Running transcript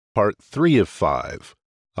Part 3 of 5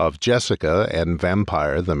 of Jessica and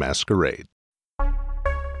Vampire the Masquerade.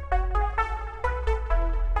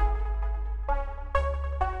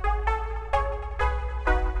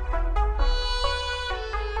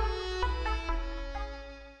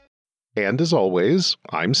 And as always,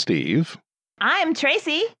 I'm Steve. I'm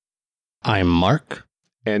Tracy. I'm Mark.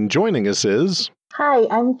 And joining us is... Hi,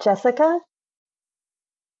 I'm Jessica.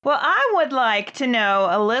 Well, I would like to know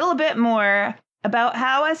a little bit more about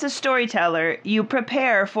how, as a storyteller, you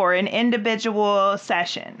prepare for an individual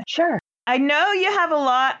session. Sure. I know you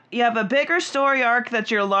have a bigger story arc that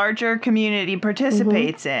your larger community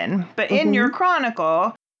participates in, but in your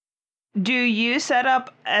chronicle, do you set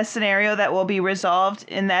up a scenario that will be resolved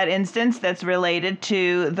in that instance that's related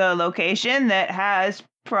to the location that has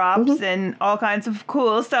props and all kinds of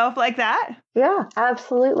cool stuff like that? Yeah,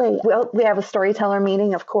 absolutely. Well, we have a storyteller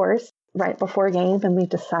meeting, of course, right before game, and we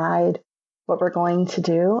decide what we're going to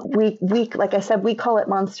do. We like I said, we call it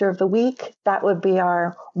Monster of the Week. That would be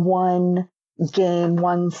our one game,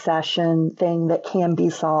 one session thing that can be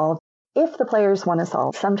solved if the players want to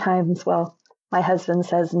solve. Sometimes, well, my husband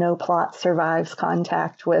says no plot survives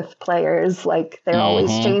contact with players. Like they're always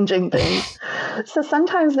changing things. So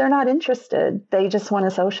sometimes they're not interested. They just want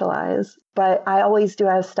to socialize. But I always do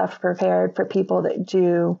have stuff prepared for people that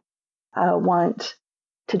do want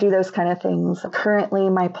to do those kind of things. Currently,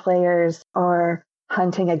 my players are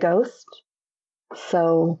hunting a ghost.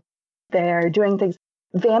 So they're doing things.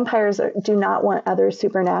 Vampires do not want other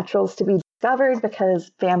supernaturals to be discovered because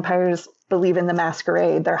vampires believe in the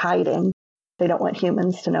masquerade. They're hiding. They don't want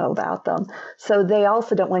humans to know about them. So they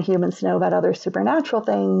also don't want humans to know about other supernatural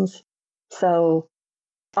things. So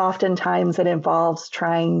oftentimes it involves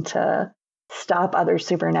trying to stop other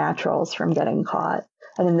supernaturals from getting caught.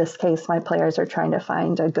 And in this case, my players are trying to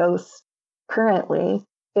find a ghost currently.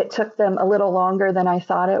 It took them a little longer than I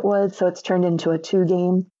thought it would, so it's turned into a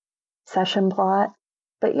 2-game session plot.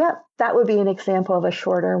 But yeah, that would be an example of a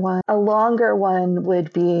shorter one. A longer one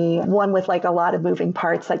would be one with like a lot of moving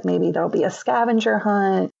parts, like maybe there'll be a scavenger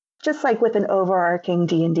hunt, just like with an overarching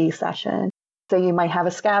D&D session. So you might have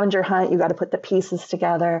a scavenger hunt, you got to put the pieces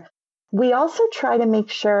together. We also try to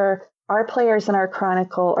make sure our players in our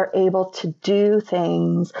chronicle are able to do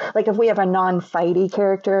things. Like if we have a non-fighty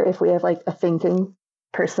character, if we have like a thinking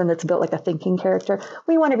person that's built like a thinking character,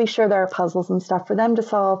 we want to be sure there are puzzles and stuff for them to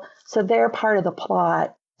solve. So they're part of the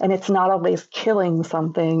plot and it's not always killing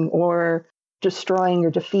something or destroying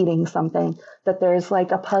or defeating something, that there's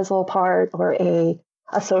like a puzzle part or a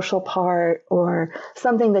social part or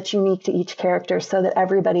something that's unique to each character so that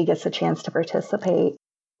everybody gets a chance to participate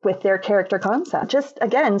with their character concept. Just,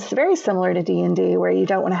 again, it's very similar to D&D where you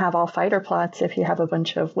don't want to have all fighter plots if you have a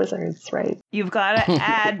bunch of wizards, right? You've got to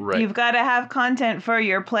add, You've got to have content for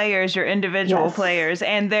your players, your individual players,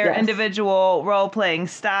 and their individual role-playing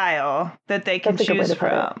style that they can choose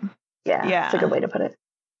from. Yeah, that's a good way to put it.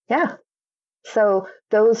 Yeah. So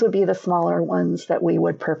those would be the smaller ones that we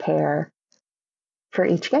would prepare for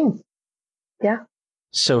each game. Yeah.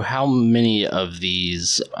 So how many of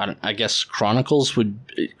these, I guess Chronicles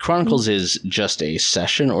is just a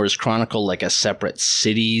session, or is Chronicle like a separate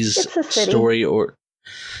city's story? Or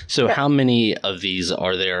so how many of these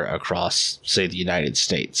are there across, say, the United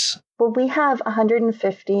States? Well, we have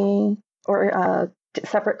 150 or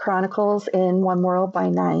separate Chronicles in One World by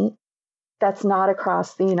Night. That's not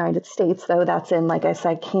across the United States, though. That's in, like I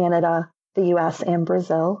said, Canada, the US, and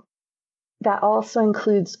Brazil. That also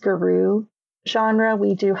includes Garou genre.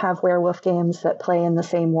 We do have werewolf games that play in the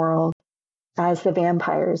same world as the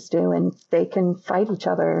vampires do, and they can fight each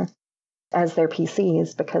other as their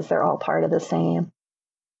PCs because they're all part of the same.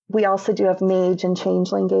 We also do have mage and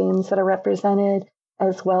changeling games that are represented,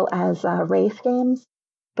 as well as wraith games,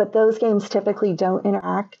 but those games typically don't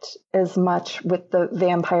interact as much with the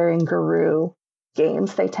vampire and Garou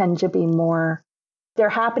games. They tend to be more, they're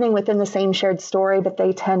happening within the same shared story, but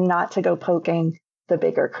they tend not to go poking the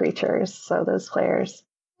bigger creatures. So those players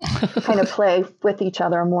kind of play with each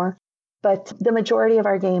other more. But the majority of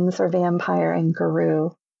our games are vampire and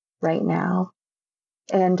Garou right now.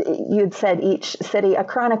 And you'd said each city, a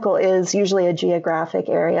chronicle is usually a geographic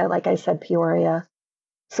area. Like I said, Peoria.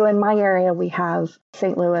 So in my area, we have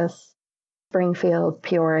St. Louis, Springfield,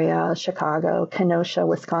 Peoria, Chicago, Kenosha,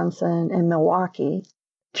 Wisconsin, and Milwaukee,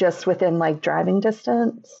 just within like driving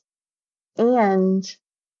distance. And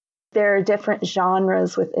there are different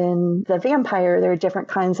genres within the vampire. There are different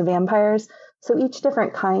kinds of vampires. So each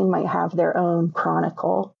different kind might have their own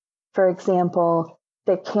chronicle. For example,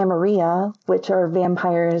 the Camarilla, which are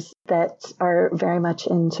vampires that are very much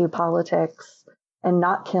into politics and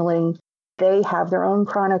not killing, they have their own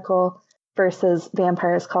chronicle versus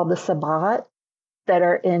vampires called the Sabbat that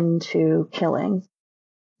are into killing.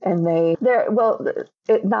 And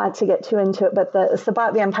not to get too into it, but the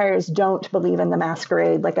Sabbat vampires don't believe in the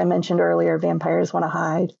masquerade. Like I mentioned earlier, vampires want to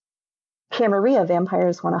hide. Camarilla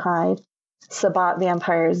vampires want to hide. Sabbat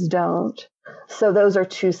vampires don't. So those are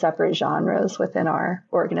two separate genres within our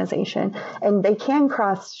organization. And they can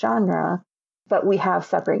cross genre, but we have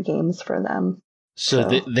separate games for them. So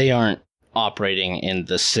they aren't operating in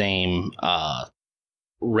the same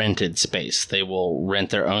rented space. They will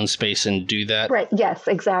rent their own space and do that? Right. Yes,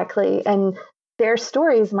 exactly. And their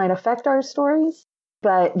stories might affect our stories,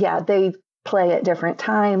 but yeah, they play at different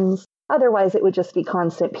times. Otherwise, it would just be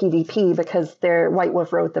constant PvP because White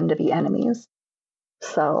Wolf wrote them to be enemies.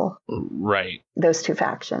 So, right. Those two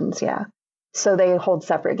factions, yeah. So they hold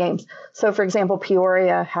separate games. So, for example,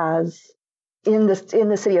 Peoria has in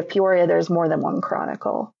the city of Peoria, there's more than one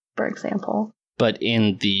Chronicle, for example. But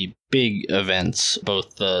in the big events,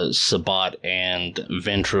 both the Sabbat and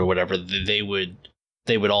Ventrue or whatever, they would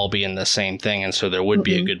all be in the same thing, and so there would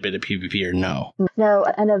be a good bit of PvP, or no? No,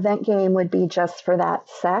 an event game would be just for that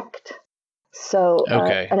sect. So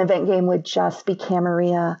an event game would just be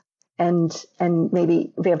Camarilla, and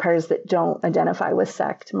maybe vampires that don't identify with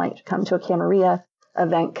sect might come to a Camarilla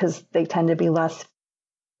event because they tend to be less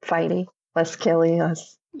fighty, less killy,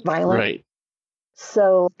 less violent. Right.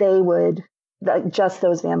 So they would... just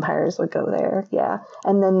those vampires would go there, yeah.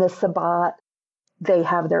 And then the Sabbat, they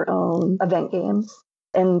have their own event games.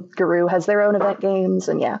 And Garou has their own event games,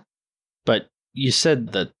 and yeah. But you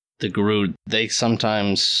said that the Garou, they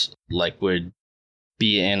sometimes would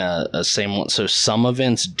be in a same one. So some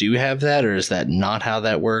events do have that, or is that not how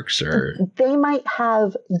that works? Or they might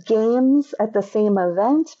have games at the same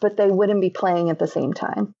event, but they wouldn't be playing at the same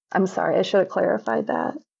time. I'm sorry, I should have clarified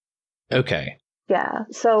that. Okay. Yeah.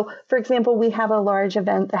 So, for example, we have a large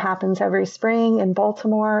event that happens every spring in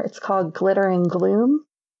Baltimore. It's called Glitter and Gloom.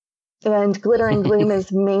 And Glitter and Gloom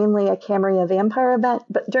is mainly a Camarilla vampire event,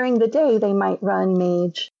 but during the day, they might run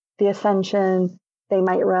Mage, the Ascension. They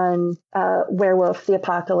might run Werewolf, the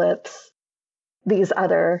Apocalypse, these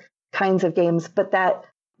other kinds of games, but that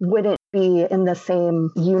wouldn't be in the same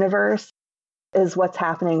universe as what's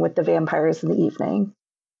happening with the vampires in the evening.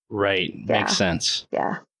 Right. Yeah. Makes sense.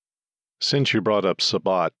 Yeah. Since you brought up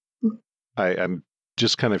Sabbat, I'm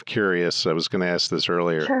just kind of curious. I was going to ask this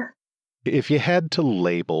earlier. Sure. If you had to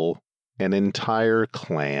label an entire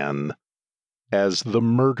clan as the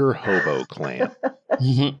Murder Hobo Clan,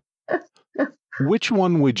 which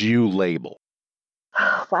one would you label?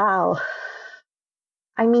 Wow.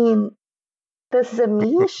 I mean, the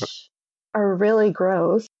Zamish are really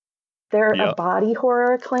gross. They're a body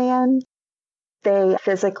horror clan. They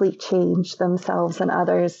physically change themselves and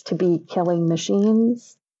others to be killing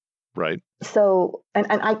machines. Right. So, and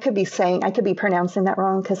I could be pronouncing that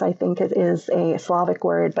wrong because I think it is a Slavic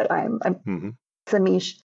word, but I'm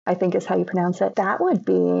Zamish, I think is how you pronounce it. That would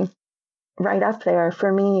be right up there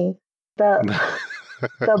for me. The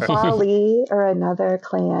Baali are another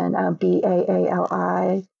clan,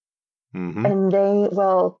 Baali. And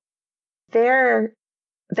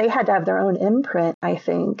they had to have their own imprint, I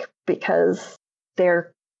think, because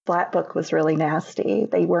their flat book was really nasty.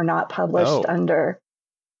 They were not published under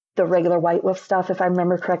the regular White Wolf stuff. If I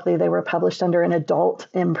remember correctly, they were published under an adult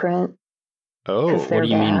imprint. Oh, what do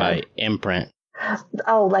you mean by imprint?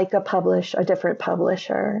 Oh, like a different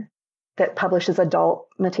publisher that publishes adult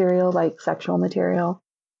material, like sexual material.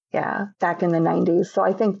 Yeah, back in the 90s. So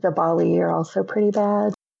I think the Baali are also pretty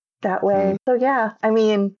bad that way. So yeah, I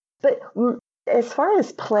mean, but as far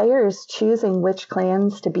as players choosing which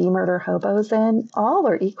clans to be murder hobos in, all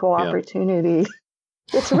are equal opportunity.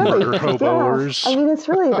 It's really, I mean, it's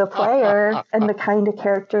really the player and the kind of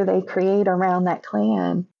character they create around that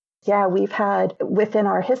clan. Yeah, we've had, within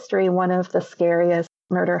our history, one of the scariest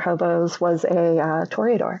murder hobos was a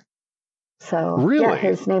Toreador. So, really? Yeah,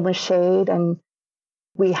 his name was Shade, and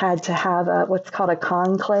we had to have what's called a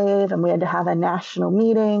conclave, and we had to have a national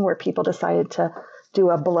meeting where people decided to do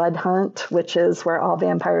a blood hunt, which is where all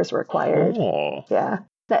vampires were acquired. Oh. Yeah.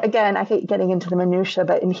 Again, I hate getting into the minutia,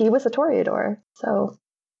 but he was a Toreador. So,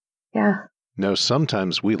 yeah. No,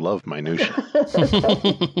 sometimes we love minutia.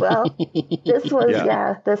 Well, this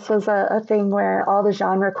was a thing where all the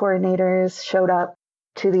genre coordinators showed up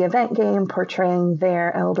to the event game portraying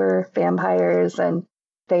their elder vampires, and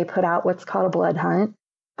they put out what's called a blood hunt,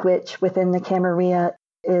 which within the Camarilla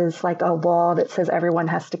is like a law that says everyone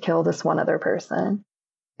has to kill this one other person.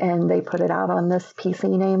 And they put it out on this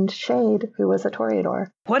PC named Shade, who was a Toreador.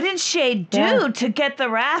 What did Shade do to get the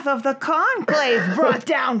wrath of the Conclave brought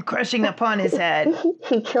down, crushing upon his head?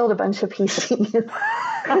 He killed a bunch of PCs.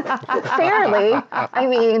 Fairly. I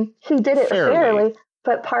mean, he did it fairly.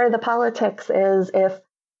 But part of the politics is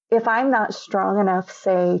if I'm not strong enough,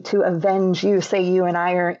 say, to avenge you, say you and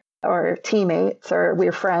I are teammates or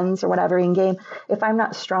we're friends or whatever in game, if I'm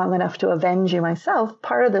not strong enough to avenge you myself,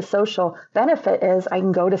 part of the social benefit is I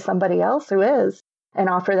can go to somebody else who is and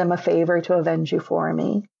offer them a favor to avenge you for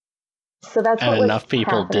me. So that's what enough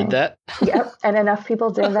people happening. did that? Yep, and enough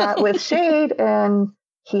people did that with Shade, and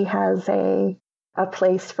he has a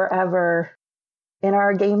place forever in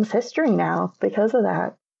our game's history now because of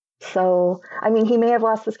that. So, I mean, he may have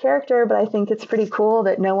lost his character, but I think it's pretty cool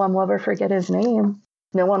that no one will ever forget his name.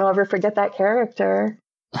 No one will ever forget that character,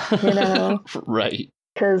 you know? Right.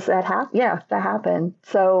 Because that happened.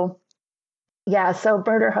 So, so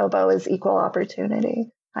Murder Hobo is equal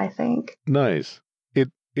opportunity, I think. Nice.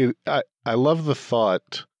 I love the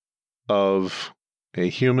thought of a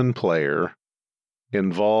human player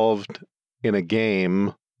involved in a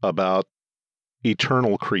game about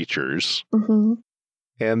eternal creatures,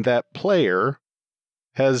 and that player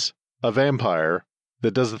has a vampire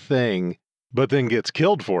that does a thing but then gets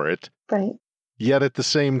killed for it. Right. Yet at the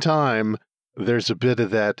same time, there's a bit of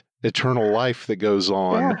that eternal life that goes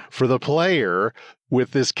on for the player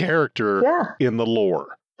with this character in the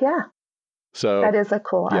lore. Yeah. So that is a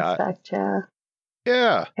cool aspect,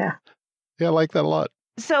 Yeah. Yeah, I like that a lot.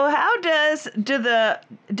 So how do the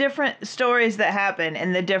different stories that happen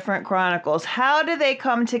in the different chronicles, how do they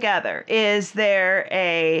come together? Is there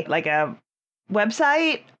a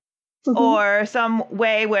website or some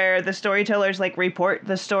way where the storytellers report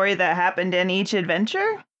the story that happened in each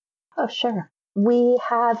adventure? Oh, sure. We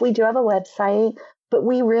do have a website, but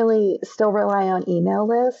we really still rely on email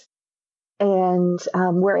lists. And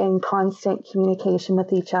we're in constant communication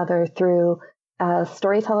with each other through a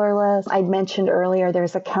storyteller list. I'd mentioned earlier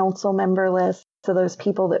there's a council member list. So those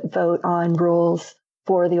people that vote on rules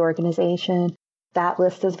for the organization. That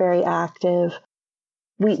list is very active.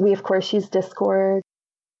 We of course use Discord.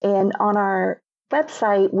 And on our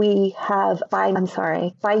website, we have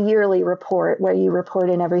bi-yearly report where you report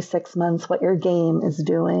in every 6 months what your game is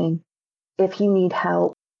doing. If you need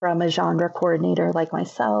help from a genre coordinator like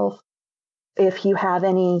myself, if you have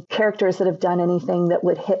any characters that have done anything that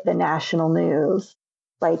would hit the national news,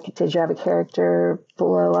 like did you have a character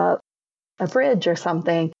blow up a bridge or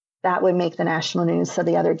something, that would make the national news so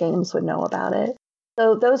the other games would know about it.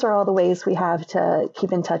 So those are all the ways we have to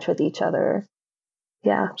keep in touch with each other.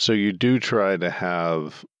 Yeah. So you do try to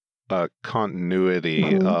have a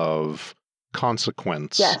continuity of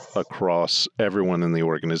consequence across everyone in the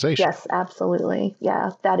organization. Yes, absolutely. Yeah,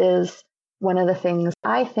 that is one of the things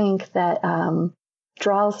I think that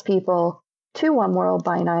draws people to One World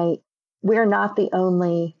by Night. We're not the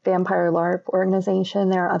only vampire LARP organization.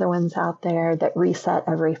 There are other ones out there that reset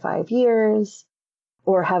every 5 years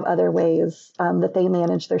or have other ways that they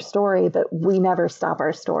manage their story, but we never stop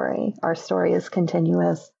our story. Our story is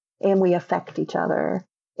continuous, and we affect each other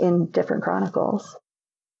in different chronicles.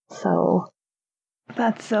 So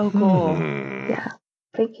that's so cool. Yeah.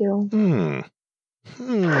 Thank you.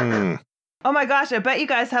 Oh my gosh, I bet you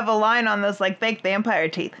guys have a line on those fake vampire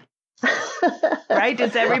teeth. Right?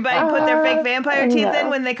 Does everybody put their fake vampire teeth in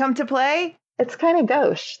when they come to play? It's kind of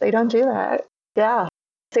gauche. They don't do that. Yeah.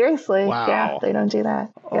 Seriously. Wow. Yeah, they don't do that.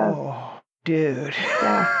 Yeah. Oh, dude.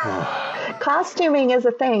 Yeah. Costuming is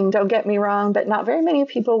a thing, don't get me wrong, but not very many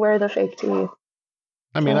people wear the fake teeth.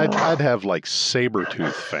 I mean, I'd have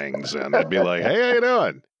saber-tooth fangs, and I'd be like, hey, how you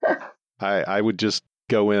doing? I would just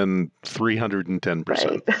go in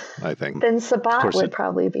 310%, I think. Then Sabbat would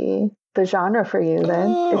probably be the genre for you then,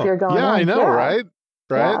 if you're going on. I know, right?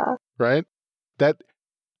 Right? That,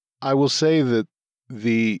 I will say that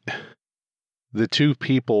the two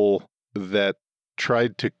people that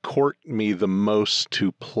tried to court me the most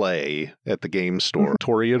to play at the game store,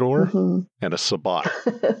 Toreador and a Sabbat.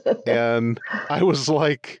 And I was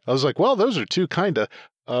like, well, those are two kind of,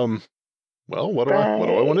 well, what do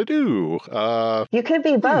I want to do? You could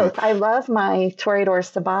be both. I love my Toreador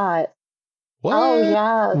Sabbat. What? Oh,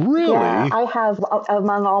 yeah. Really? Yeah, I have,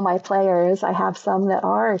 among all my players, I have some that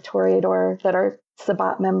are Toreador, that are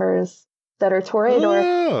Sabbat members, that are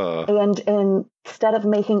Toreador. And instead of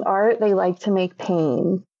making art, they like to make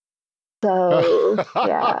pain. So,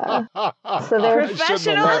 yeah. So they're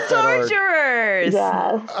professional torturers.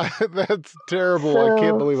 Yeah. That's terrible. I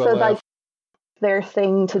can't believe I laughed. Their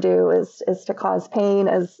thing to do is to cause pain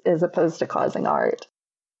as opposed to causing art.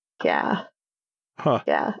 Yeah. Huh.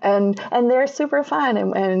 Yeah, and they're super fun,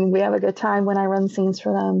 and we have a good time when I run scenes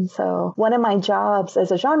for them. So one of my jobs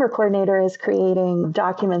as a genre coordinator is creating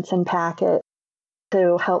documents and packets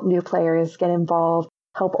to help new players get involved,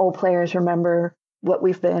 help old players remember what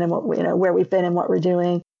we've been and what where we've been and what we're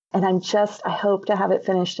doing. And I hope to have it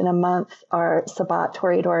finished in a month, our Sabbat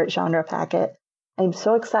Toreador genre packet. I'm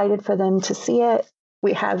so excited for them to see it.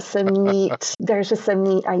 We have there's just some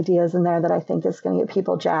neat ideas in there that I think is going to get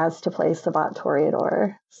people jazzed to play Sabbat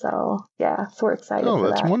Toreador. So, yeah, so we're excited for that. Oh,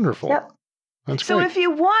 that's wonderful. Yep. That's so great. if you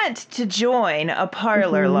want to join a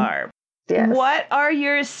parlor LARP, what are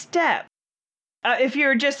your steps? If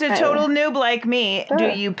you're just a total noob like me, do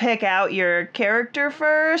you pick out your character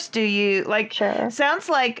first? Do you, sounds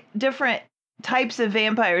like different types of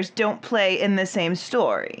vampires don't play in the same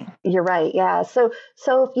story. You're right, yeah. So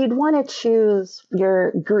if you'd want to choose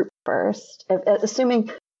your group first,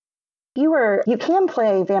 assuming you can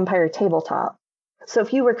play Vampire Tabletop. So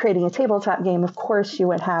if you were creating a tabletop game, of course you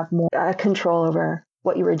would have more control over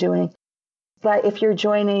what you were doing. But if you're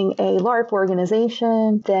joining a LARP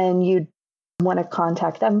organization, then you'd want to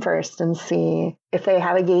contact them first and see if they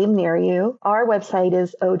have a game near you. Our website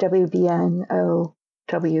is owbn.org,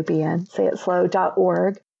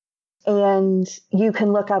 and you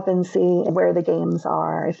can look up and see where the games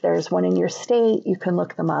are. If there's one in your state, you can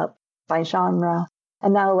look them up by genre,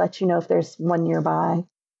 and that'll let you know if there's one nearby.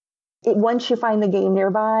 Once you find the game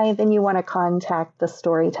nearby, then you want to contact the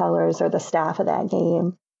storytellers or the staff of that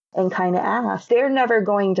game and kind of ask. They're never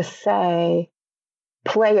going to say,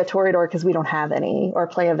 play a Toreador because we don't have any, or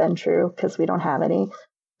play a Ventrue because we don't have any.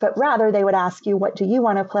 But rather, they would ask you, what do you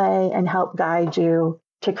want to play, and help guide you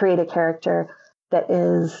to create a character that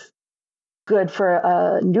is good for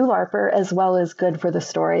a new LARPer as well as good for the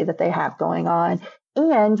story that they have going on,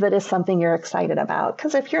 and that is something you're excited about.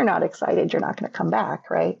 Because if you're not excited, you're not going to come back,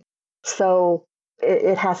 right? So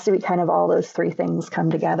it has to be kind of all those three things come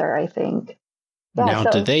together, I think. Yeah, now,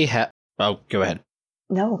 do they have... Oh, go ahead.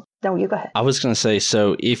 No, you go ahead. I was going to say,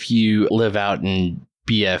 so if you live out in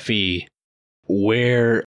BFE,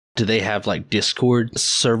 where do they have like Discord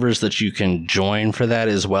servers that you can join for that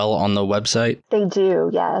as well on the website? They do,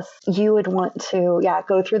 yes. You would want to,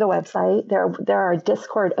 go through the website. There are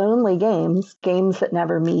Discord only games that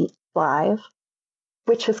never meet live,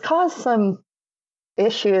 which has caused some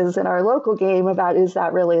issues in our local game about, is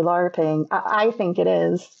that really LARPing? I think it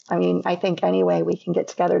is. I mean, I think any way we can get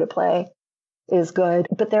together to play is good.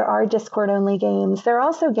 But there are Discord-only games. There are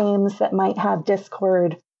also games that might have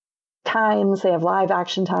Discord times. They have live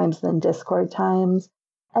action times and then Discord times.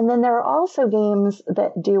 And then there are also games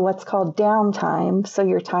that do what's called downtime, so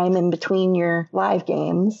your time in between your live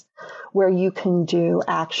games, where you can do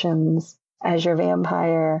actions as your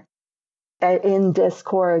vampire in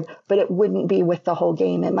Discord, but it wouldn't be with the whole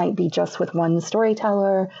game. It might be just with one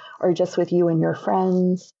storyteller or just with you and your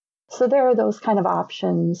friends. So there are those kind of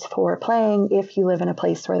options for playing if you live in a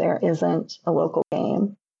place where there isn't a local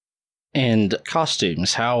game. And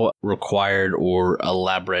costumes, how required or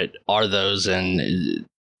elaborate are those? And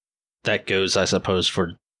that goes, I suppose,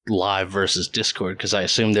 for live versus Discord, because I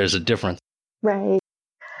assume there's a difference. Right.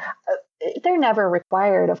 They're never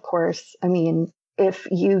required, of course. I mean, if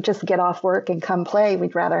you just get off work and come play,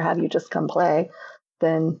 we'd rather have you just come play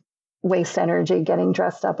than waste energy getting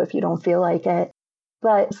dressed up if you don't feel like it.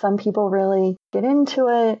 But some people really get into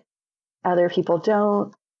it. Other people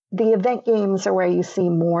don't. The event games are where you see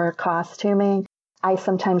more costuming. I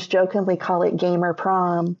sometimes jokingly call it gamer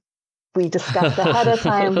prom. We discuss ahead of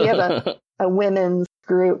time. We have a women's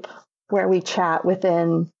group where we chat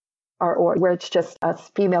within where it's just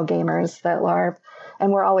us female gamers that LARP.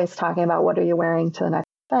 And we're always talking about, what are you wearing to the next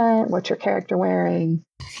event? What's your character wearing?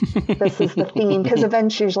 This is the theme, because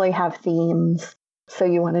events usually have themes. So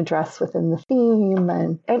you want to dress within the theme.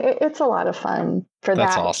 And it's a lot of fun for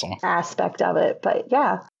that awesome aspect of it. But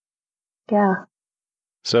yeah.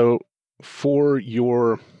 So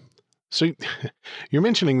you're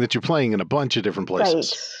mentioning that you're playing in a bunch of different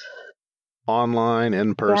places. Right. Online,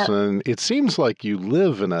 in person. Yep. It seems like you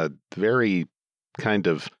live in a very kind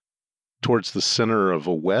of towards the center of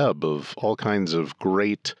a web of all kinds of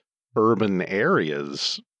great urban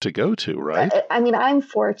areas to go to, right? I mean, I'm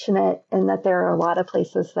fortunate in that there are a lot of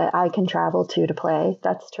places that I can travel to play.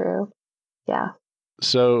 That's true. Yeah.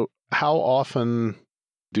 So how often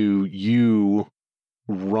do you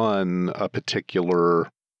run a particular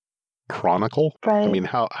chronicle? Right. I mean,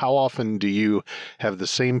 how often do you have the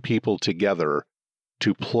same people together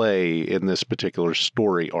to play in this particular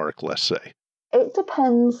story arc, let's say? It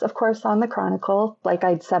depends, of course, on the chronicle. Like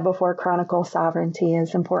I'd said before, chronicle sovereignty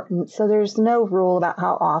is important. So there's no rule about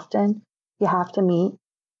how often you have to meet.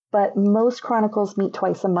 but most Chronicles meet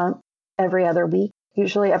twice a month, every other week,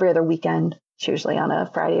 usually every other weekend. It's usually on a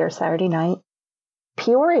Friday or Saturday night.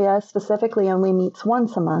 Peoria specifically only meets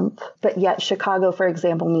once a month, but yet Chicago, for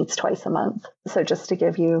example, meets twice a month. So just to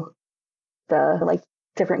give you the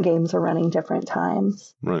different games are running different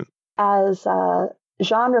times. Right. As a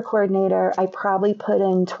genre coordinator, I probably put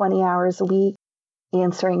in 20 hours a week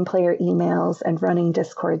answering player emails and running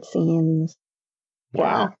Discord scenes. Wow.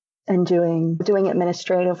 Yeah. And doing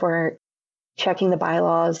administrative work, checking the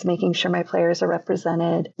bylaws, making sure my players are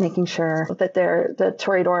represented, making sure that the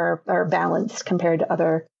Toreador are balanced compared to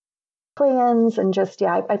other clans, and just,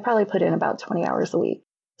 I probably put in about 20 hours a week.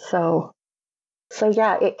 So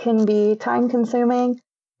yeah, it can be time consuming,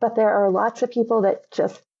 but there are lots of people that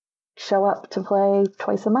just show up to play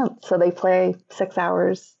twice a month. So they play 6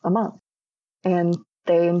 hours a month and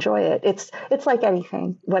they enjoy it. It's like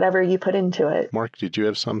anything, whatever you put into it. Mark, did you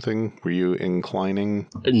have something? Were you inclining?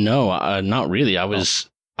 No, not really. I was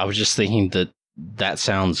just thinking that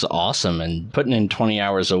sounds awesome, and putting in 20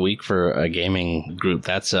 hours a week for a gaming group,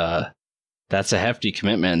 that's a hefty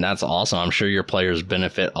commitment, and that's awesome. I'm sure your players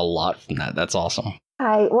benefit a lot from that. That's awesome.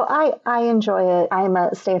 I enjoy it. I'm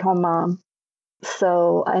a stay-at-home mom.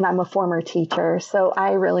 And I'm a former teacher, so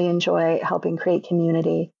I really enjoy helping create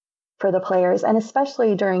community for the players. And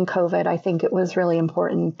especially during COVID, I think it was really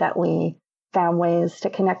important that we found ways to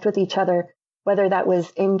connect with each other, whether that was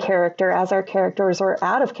in character as our characters or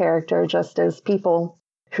out of character, just as people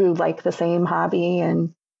who like the same hobby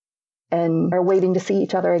and are waiting to see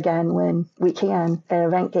each other again when we can at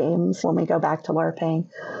event games, when we go back to LARPing.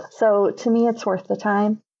 So to me, it's worth the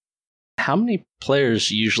time. How many players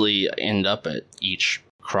usually end up at each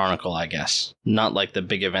Chronicle, I guess? Not like the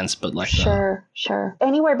big events, but like Sure.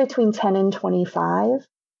 Anywhere between 10 and 25.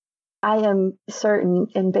 I am certain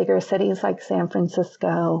in bigger cities like San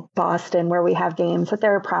Francisco, Boston, where we have games, that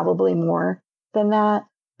there are probably more than that.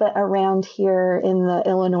 But around here in the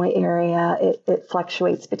Illinois area, it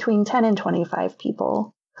fluctuates between 10 and 25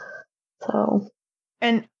 people. So.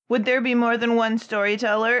 And would there be more than one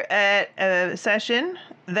storyteller at a session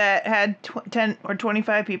that had 10 or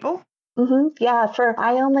 25 people? Mm-hmm.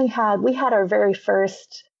 Yeah, we had our very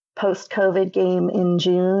first post-COVID game in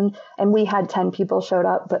June, and we had 10 people showed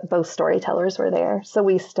up, but both storytellers were there. So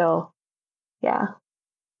we still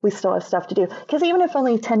have stuff to do. Because even if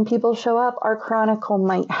only 10 people show up, our Chronicle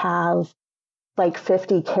might have like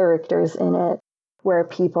 50 characters in it, where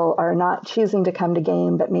people are not choosing to come to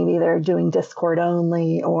game, but maybe they're doing Discord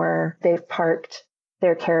only, or they've parked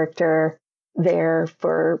their character there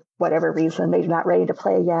for whatever reason. They're not ready to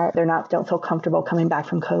play yet. Don't feel comfortable coming back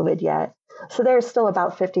from COVID yet. So there's still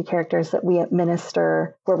about 50 characters that we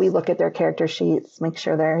administer, where we look at their character sheets, make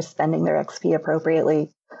sure they're spending their XP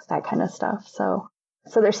appropriately, that kind of stuff. So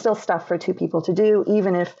there's still stuff for 2 people to do,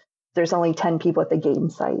 even if there's only 10 people at the game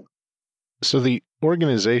site. So the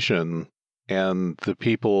organization and the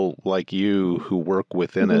people like you who work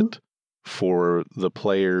within it for the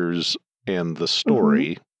players and the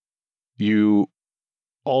story, you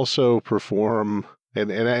also perform,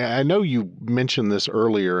 and I know you mentioned this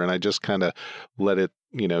earlier, and I just kind of let it,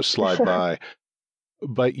 slide by,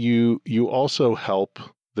 but you also help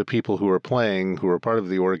the people who are playing, who are part of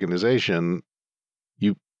the organization.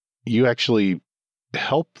 You actually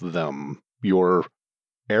help them, your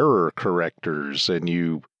error correctors, and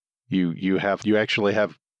you actually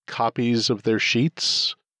have copies of their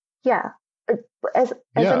sheets. Yeah. As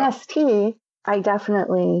an ST, I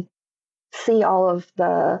definitely see all of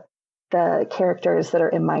the characters that are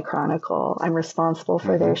in my Chronicle. I'm responsible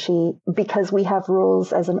for their sheet, because we have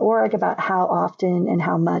rules as an org about how often and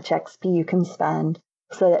how much XP you can spend,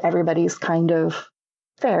 so that everybody's kind of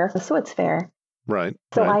fair. So it's fair. Right.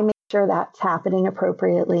 So I make sure that's happening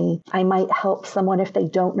appropriately. I might help someone if they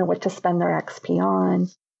don't know what to spend their XP on.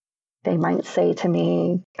 They might say to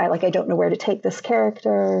me, I don't know where to take this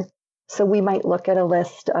character. So we might look at a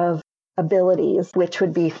list of abilities, which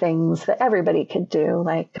would be things that everybody could do,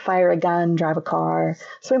 like fire a gun, drive a car.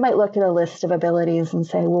 So we might look at a list of abilities and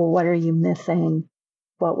say, well, what are you missing?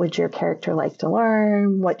 What would your character like to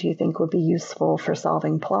learn? What do you think would be useful for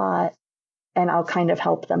solving plot? And I'll kind of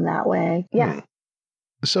help them that way. Yeah.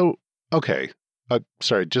 So, okay.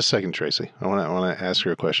 Sorry, just a second, Tracy. I want to ask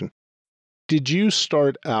you a question. Did you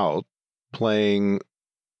start out playing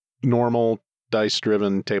normal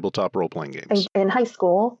dice-driven tabletop role-playing games? In high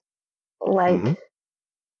school, the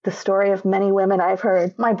story of many women I've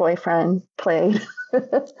heard, my boyfriend played. We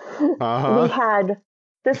had,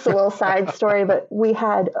 this is a little side story, but we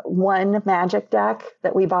had one magic deck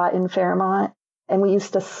that we bought in Fairmont, and we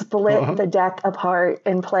used to split the deck apart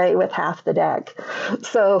and play with half the deck.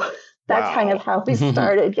 So That's kind of how we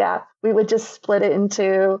started. Yeah. We would just split it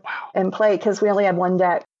into and play because we only had one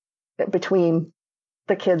deck between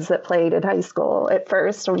the kids that played in high school at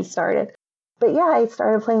first when we started. But yeah, I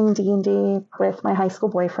started playing D&D with my high school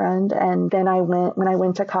boyfriend. And then when I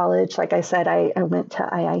went to college, like I said, I went to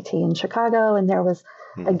IIT in Chicago, and there was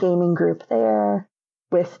a gaming group there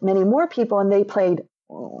with many more people, and they played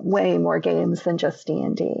way more games than just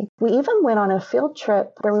D&D. We even went on a field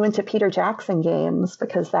trip where we went to Peter Jackson Games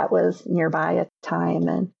because that was nearby at the time.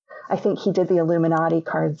 And I think he did the Illuminati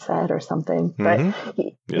card set or something. Mm-hmm.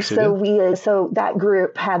 But so that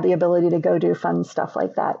group had the ability to go do fun stuff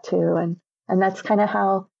like that too. And that's kind of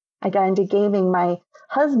how I got into gaming. My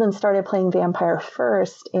husband started playing Vampire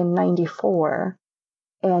first in 94,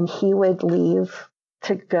 and he would leave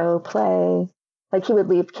to go play. Like he would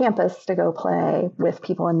leave campus to go play with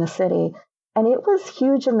people in the city. And it was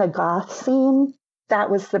huge in the goth scene.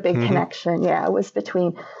 That was the big connection. Yeah, it was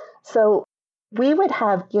between. So we would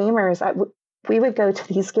have gamers. We would go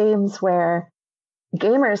to these games where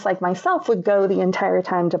gamers like myself would go the entire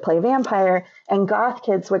time to play Vampire, and goth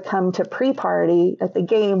kids would come to pre-party at the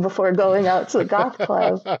game before going out to the goth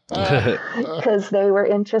club because they were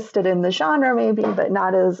interested in the genre maybe, but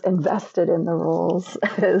not as invested in the rules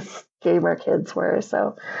as gamer kids were.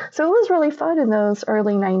 So it was really fun in those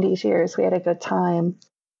early 90s years. We had a good time.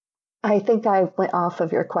 I think I went off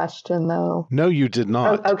of your question though. No, you did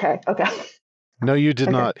not. Oh, okay. No, you did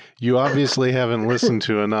not. You obviously haven't listened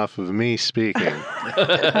to enough of me speaking to know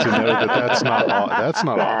that that's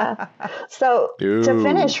not all. So to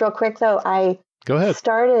finish real quick though, I Go ahead.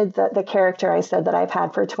 Started the character I said that I've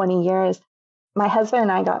had for 20 years. My husband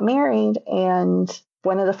and I got married, and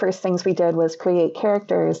one of the first things we did was create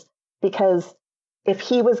characters, because if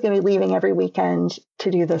he was going to be leaving every weekend to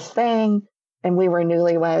do this thing and we were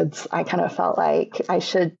newlyweds, I kind of felt like I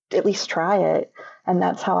should at least try it. And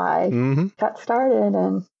that's how I got started.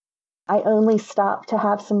 And I only stopped to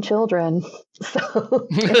have some children. So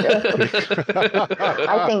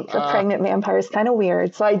I think a pregnant vampire is kind of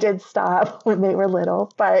weird. So I did stop when they were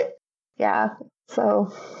little. But yeah,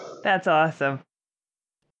 so. That's awesome.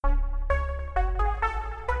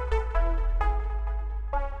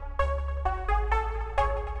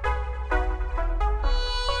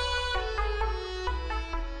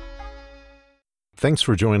 Thanks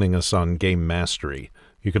for joining us on Game Mastery.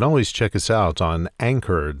 You can always check us out on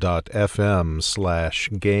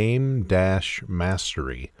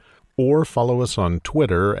anchor.fm/game-mastery, or follow us on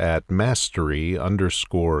Twitter at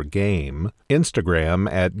mastery_game,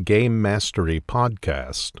 Instagram at Game Mastery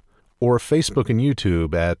Podcast, or Facebook and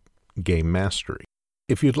YouTube at Game Mastery.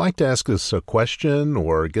 If you'd like to ask us a question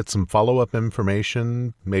or get some follow-up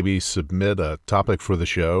information, maybe submit a topic for the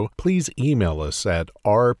show, please email us at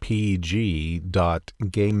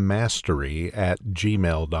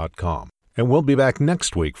rpg.gamemastery@gmail.com. And we'll be back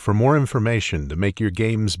next week for more information to make your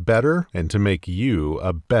games better and to make you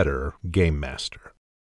a better game master.